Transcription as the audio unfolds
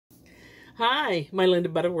Hi,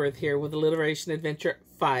 MyLinda Butterworth here with Alliteration Adventure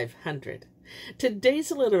 500. Today's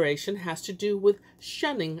alliteration has to do with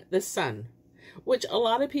shunning the sun, which a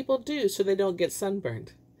lot of people do so they don't get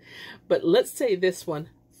sunburned. But let's say this one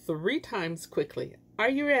 3 times quickly. Are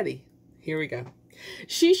you ready? Here we go.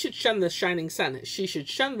 She should shun the shining sun. She should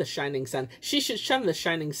shun the shining sun. She should shun the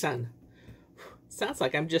shining sun. Sounds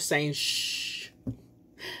like I'm just saying shh.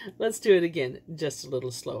 Let's do it again, just a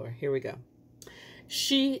little slower. Here we go.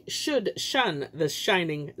 She should shun the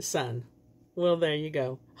shining sun. Well, there you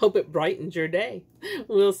go. Hope it brightened your day.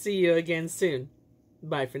 We'll see you again soon.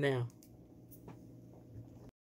 Bye for now.